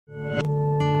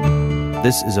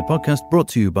This is a podcast brought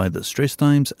to you by the Straits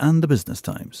Times and the Business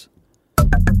Times.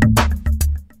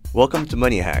 Welcome to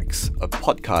Money Hacks, a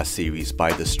podcast series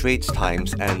by the Straits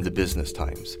Times and the Business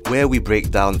Times, where we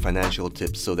break down financial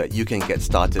tips so that you can get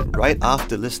started right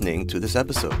after listening to this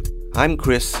episode. I'm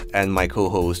Chris, and my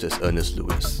co-host is Ernest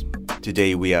Lewis.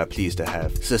 Today we are pleased to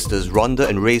have sisters Rhonda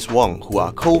and Race Wong, who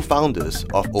are co-founders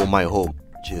of Oh My Home,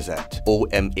 which is at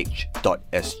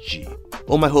omh.sg.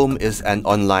 Oh My Home is an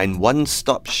online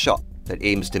one-stop shop that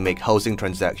aims to make housing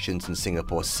transactions in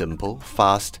Singapore simple,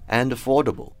 fast, and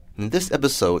affordable. In this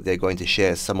episode, they're going to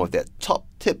share some of their top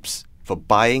tips for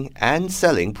buying and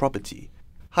selling property.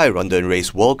 Hi, Rhonda and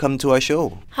Race. Welcome to our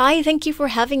show. Hi, thank you for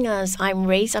having us. I'm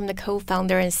Race. I'm the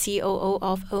co-founder and COO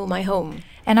of Oh My Home.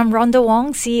 And I'm Rhonda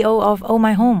Wong, CEO of Oh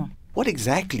My Home. What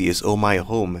exactly is Oh My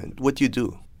Home and what do you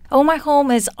do? Oh My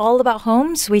Home is all about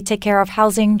homes. We take care of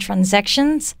housing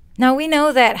transactions. Now, we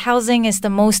know that housing is the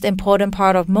most important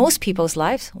part of most people's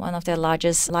lives, one of their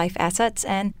largest life assets.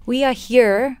 And we are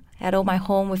here at Oh My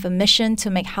Home with a mission to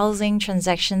make housing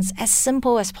transactions as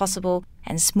simple as possible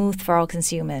and smooth for our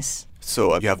consumers.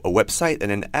 So you have a website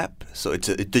and an app, so it's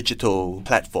a digital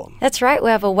platform. That's right.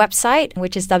 We have a website,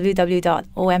 which is www.omh.sg.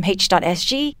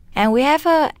 And we have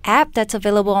an app that's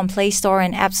available on Play Store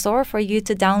and App Store for you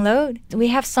to download. We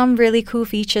have some really cool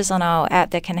features on our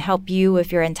app that can help you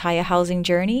with your entire housing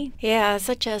journey. Yeah,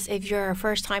 such as if you're a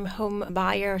first-time home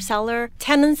buyer or seller,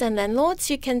 tenants and landlords,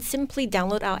 you can simply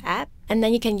download our app and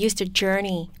then you can use the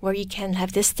journey where you can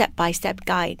have this step-by-step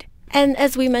guide. And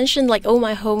as we mentioned, like Oh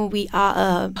My Home, we are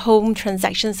a home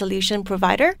transaction solution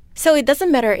provider. So it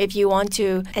doesn't matter if you want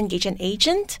to engage an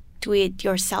agent, do it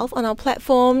yourself on our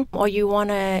platform, or you want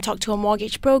to talk to a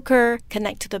mortgage broker,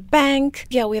 connect to the bank.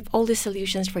 Yeah, we have all these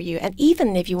solutions for you. And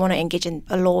even if you want to engage a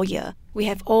lawyer, we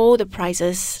have all the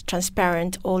prices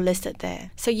transparent, all listed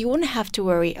there. So you won't have to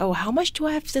worry, oh, how much do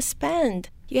I have to spend?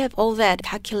 You have all that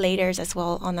calculators as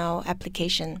well on our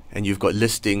application. And you've got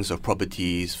listings of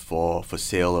properties for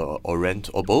sale or rent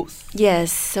or both?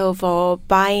 Yes, so for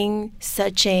buying,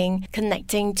 searching,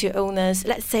 connecting to owners.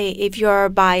 Let's say if you're a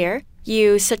buyer,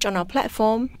 you search on our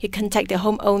platform, you contact the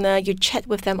homeowner, you chat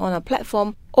with them on our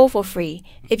platform, all for free.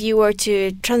 If you were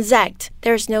to transact,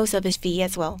 there's no service fee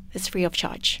as well. It's free of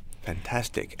charge.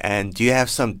 Fantastic. And do you have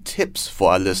some tips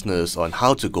for our listeners on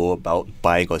how to go about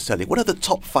buying or selling? What are the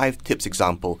top 5 tips,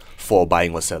 example, for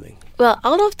buying or selling? Well,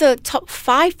 out of the top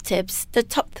 5 tips, the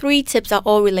top 3 tips are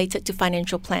all related to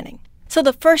financial planning. So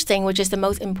the first thing, which is the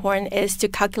most important, is to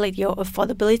calculate your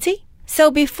affordability.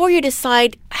 So before you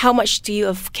decide how much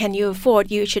can you afford,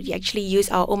 you should actually use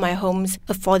our Oh My Home's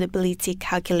affordability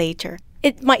calculator.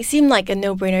 It might seem like a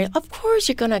no-brainer. Of course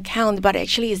you're going to count, but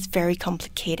actually it's very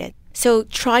complicated. So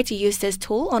try to use this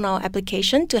tool on our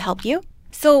application to help you.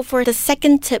 So for the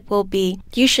second tip will be,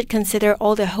 you should consider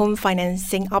all the home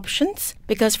financing options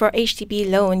because for HDB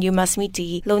loan, you must meet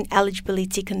the loan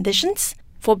eligibility conditions.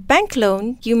 For bank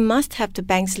loan, you must have the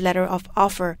bank's letter of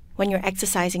offer when you're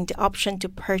exercising the option to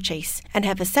purchase and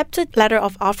have accepted letter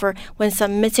of offer when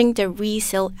submitting the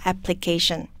resale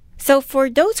application. So for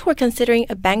those who are considering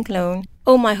a bank loan,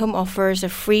 Oh My Home offers a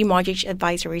free mortgage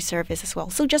advisory service as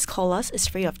well. So just call us, it's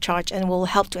free of charge, and we'll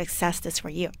help to access this for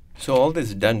you. So all this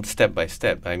is done step by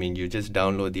step. I mean, you just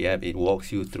download the app, it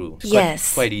walks you through.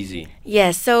 Yes. Quite easy.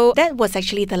 Yes, so that was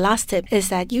actually the last tip, is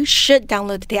that you should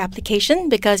download the application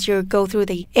because you'll go through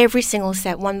every single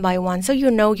step one by one, so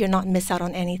you know you're not miss out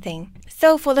on anything.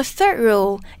 So for the third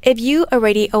rule, if you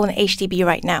already own an HDB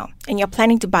right now and you're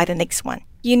planning to buy the next one,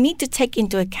 you need to take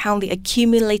into account the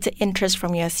accumulated interest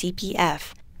from your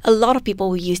CPF. A lot of people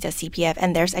will use their CPF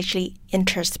and there's actually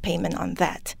interest payment on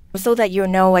that. So that you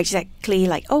know exactly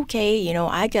like, okay,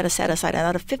 I got to set aside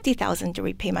another 50,000 to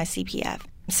repay my CPF.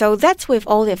 So that's with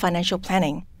all the financial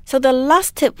planning. So the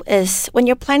last tip is when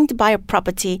you're planning to buy a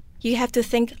property, you have to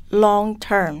think long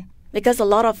term. Because a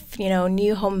lot of,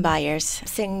 new home buyers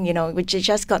which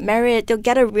just got married, they'll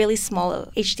get a really small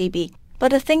HDB. But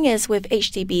the thing is, with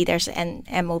HDB, there's an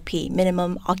MOP,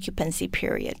 minimum occupancy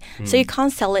period. So you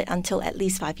can't sell it until at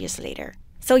least 5 years later.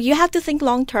 So you have to think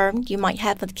long term. You might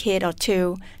have a kid or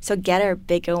two, so get a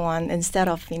bigger one instead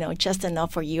of, just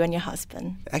enough for you and your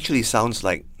husband. Actually sounds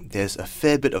like there's a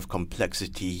fair bit of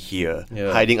complexity here,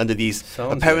 hiding under these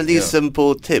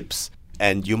simple tips.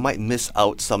 And you might miss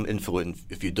out some info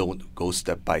if you don't go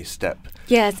step by step.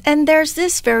 Yes, and there's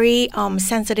this very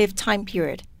sensitive time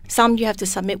period. Some you have to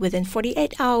submit within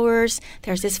 48 hours.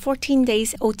 There's this 14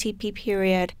 days OTP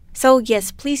period. So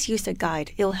yes, please use the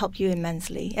guide. It'll help you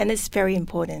immensely, and it's very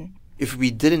important. If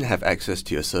we didn't have access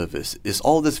to your service, is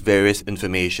all this various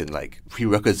information like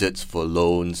prerequisites for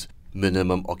loans,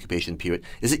 minimum occupation period.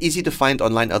 Is it easy to find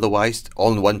online otherwise,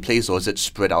 all in one place, or is it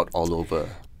spread out all over?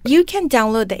 You can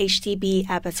download the HDB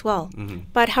app as well.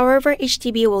 But however,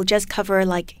 HDB will just cover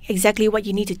like exactly what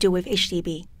you need to do with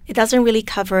HDB. It doesn't really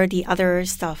cover the other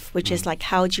stuff, which is like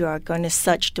how you are going to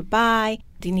search to buy,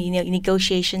 the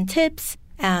negotiation tips,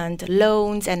 and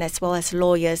loans, and as well as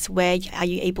lawyers. Where are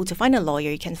you able to find a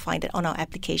lawyer? You can find it on our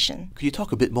application. Could you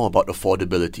talk a bit more about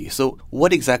affordability? So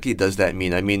what exactly does that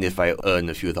mean? I mean, if I earn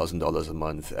a few $1,000s a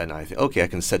month and I think, okay, I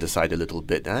can set aside a little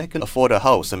bit and I can afford a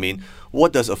house. I mean,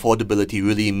 what does affordability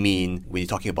really mean when you're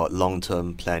talking about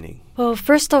long-term planning? Well,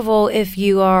 first of all, if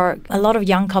you are a lot of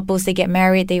young couples, they get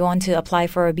married, they want to apply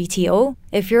for a BTO.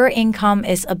 If your income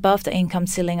is above the income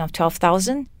ceiling of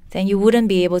 $12,000, then you wouldn't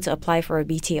be able to apply for a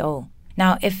BTO.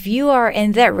 Now, if you are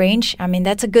in that range, I mean,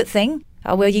 that's a good thing.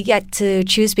 Where you get to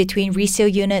choose between resale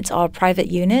units or private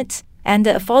units. And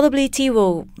the affordability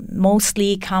will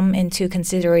mostly come into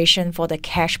consideration for the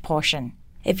cash portion.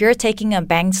 If you're taking a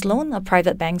bank's loan, a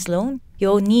private bank's loan,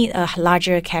 you'll need a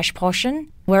larger cash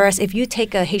portion. Whereas if you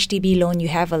take a HDB loan, you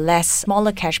have a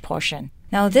smaller cash portion.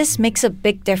 Now, this makes a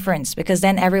big difference because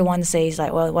then everyone says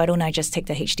like, well, why don't I just take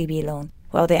the HDB loan?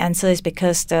 Well, the answer is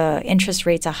because the interest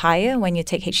rates are higher when you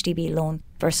take HDB loan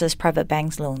versus private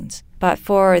banks loans. But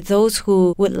for those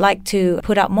who would like to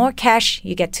put out more cash,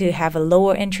 you get to have a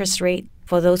lower interest rate.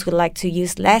 For those who like to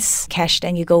use less cash,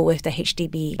 then you go with the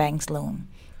HDB bank's loan.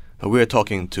 We're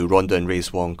talking to Rhonda and Ray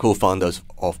Wong, co-founders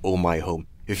of Oh My Home.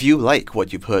 If you like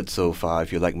what you've heard so far,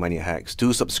 if you like Money Hacks,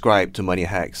 do subscribe to Money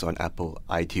Hacks on Apple,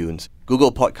 iTunes,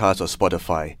 Google Podcasts or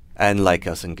Spotify, and like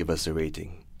us and give us a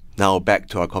rating. Now back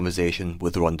to our conversation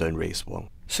with Rhonda and Ray Wong.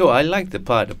 So I like the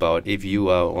part about if you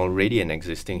are already an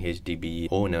existing HDB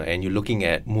owner and you're looking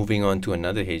at moving on to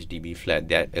another HDB flat,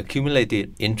 that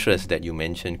accumulated interest that you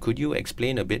mentioned, could you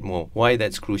explain a bit more why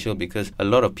that's crucial? Because a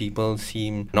lot of people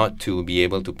seem not to be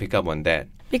able to pick up on that.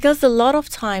 Because a lot of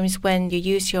times when you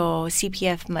use your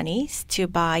CPF monies to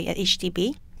buy at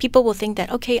HDB, people will think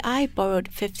that, okay, I borrowed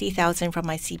 $50,000 from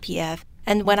my CPF.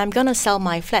 And when I'm going to sell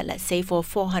my flat, let's say for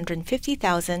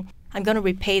 $450,000, I'm going to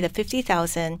repay the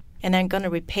 $50,000 and I'm going to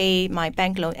repay my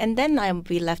bank loan. And then I'll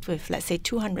be left with, let's say,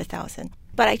 $200,000.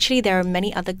 But actually, there are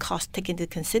many other costs taken into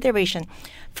consideration.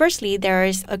 Firstly, there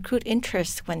is accrued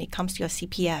interest when it comes to your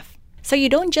CPF. So you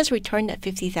don't just return that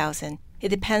 $50,000. It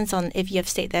depends on if you have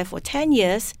stayed there for 10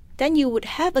 years, then you would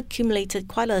have accumulated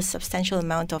quite a substantial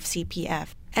amount of CPF.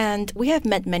 And we have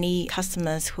met many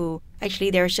customers who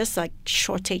actually there's just like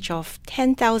shortage of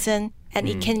 10,000 and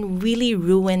it can really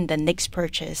ruin the next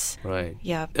purchase. Right.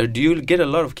 Yeah. Do you get a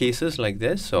lot of cases like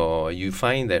this, or you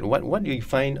find that what do you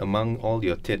find among all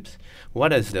your tips?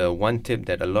 What is the one tip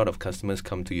that a lot of customers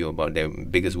come to you about their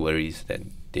biggest worries that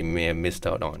they may have missed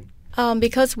out on?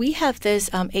 Because we have this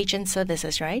agent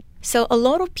services, right? So a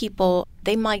lot of people,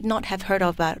 they might not have heard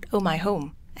about Oh My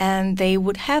Home. And they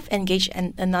would have engaged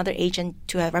another agent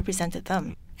to have represented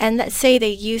them. And let's say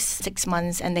they use 6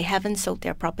 months and they haven't sold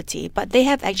their property, but they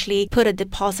have actually put a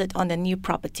deposit on the new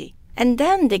property. And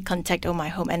then they contact Oh My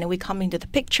Home and then we come into the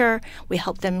picture. We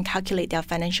help them calculate their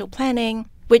financial planning,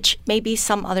 which maybe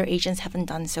some other agents haven't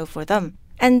done so for them.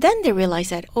 And then they realize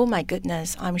that, oh my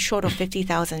goodness, I'm short of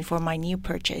 $50,000 for my new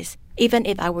purchase. Even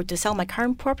if I were to sell my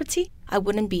current property, I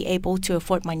wouldn't be able to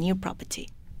afford my new property.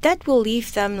 That will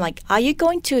leave them like, are you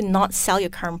going to not sell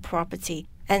your current property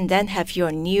and then have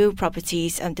your new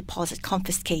property's deposit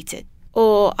confiscated?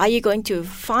 Or are you going to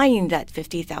find that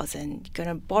 $50,000? You're going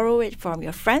to borrow it from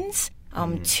your friends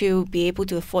to be able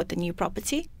to afford the new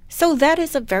property? So that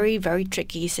is a very, very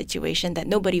tricky situation that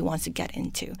nobody wants to get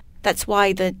into. That's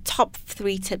why the top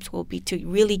 3 tips will be to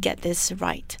really get this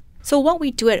right. So what we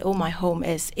do at Oh My Home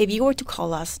is, if you were to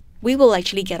call us, we will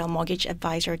actually get our mortgage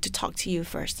advisor to talk to you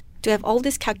first, to have all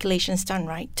these calculations done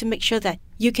right, to make sure that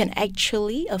you can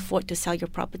actually afford to sell your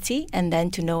property, and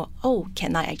then to know, oh,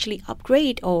 can I actually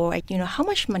upgrade, or how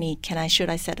much money should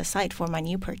I set aside for my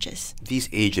new purchase? These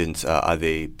agents, are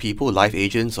they people, live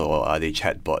agents, or are they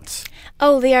chatbots?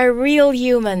 Oh, they are real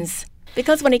humans.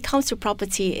 Because when it comes to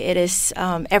property, it is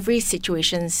every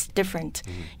situation's different.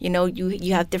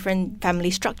 You have different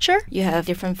family structure, you have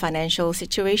different financial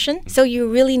situation. So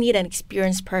you really need an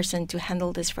experienced person to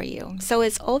handle this for you. So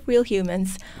it's all real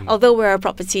humans, although we're a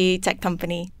property tech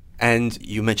company. And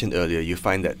you mentioned earlier, you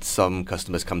find that some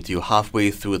customers come to you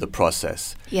halfway through the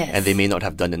process. Yes. And they may not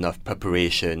have done enough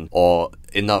preparation or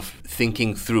enough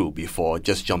thinking through before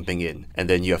just jumping in. And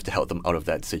then you have to help them out of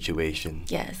that situation.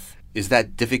 Yes. Is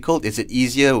that difficult? Is it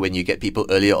easier when you get people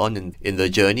earlier on in the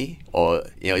journey? Or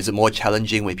is it more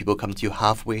challenging when people come to you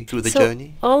halfway through the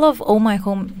journey? All of Oh My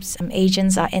Home's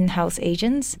agents are in-house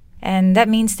agents. And that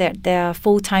means that there are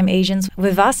full-time agents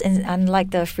with us,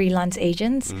 unlike the freelance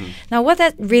agents. Now, what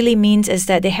that really means is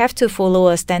that they have to follow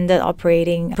a standard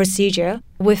operating procedure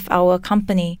with our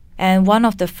company. And one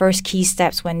of the first key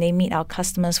steps when they meet our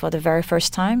customers for the very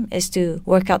first time is to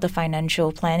work out the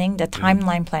financial planning, the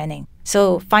timeline planning.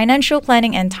 So financial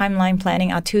planning and timeline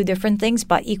planning are two different things,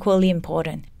 but equally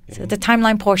important. So the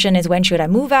timeline portion is when should I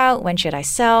move out? When should I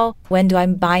sell? When do I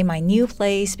buy my new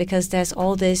place? Because there's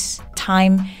all this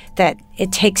time that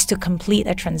it takes to complete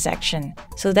a transaction.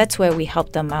 So that's where we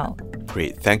help them out.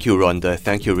 Great. Thank you, Rhonda.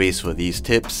 Thank you, Race, for these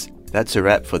tips. That's a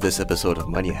wrap for this episode of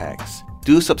Money Hacks.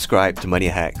 Do subscribe to Money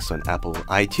Hacks on Apple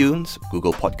iTunes,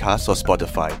 Google Podcasts, or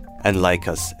Spotify, and like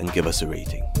us and give us a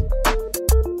rating.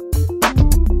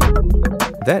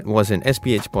 That was an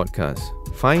SPH podcast.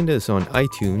 Find us on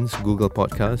iTunes, Google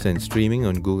Podcasts, and streaming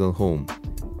on Google Home.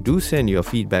 Do send your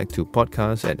feedback to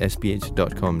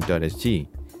podcast@sph.com.sg.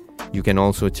 You can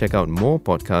also check out more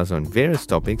podcasts on various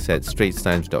topics at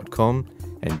straitstimes.com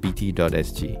and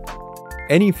bt.sg.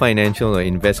 Any financial or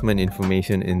investment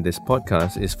information in this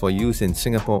podcast is for use in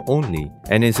Singapore only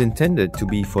and is intended to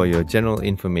be for your general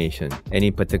information.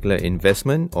 Any particular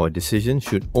investment or decision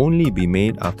should only be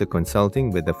made after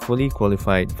consulting with a fully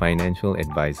qualified financial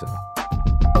advisor.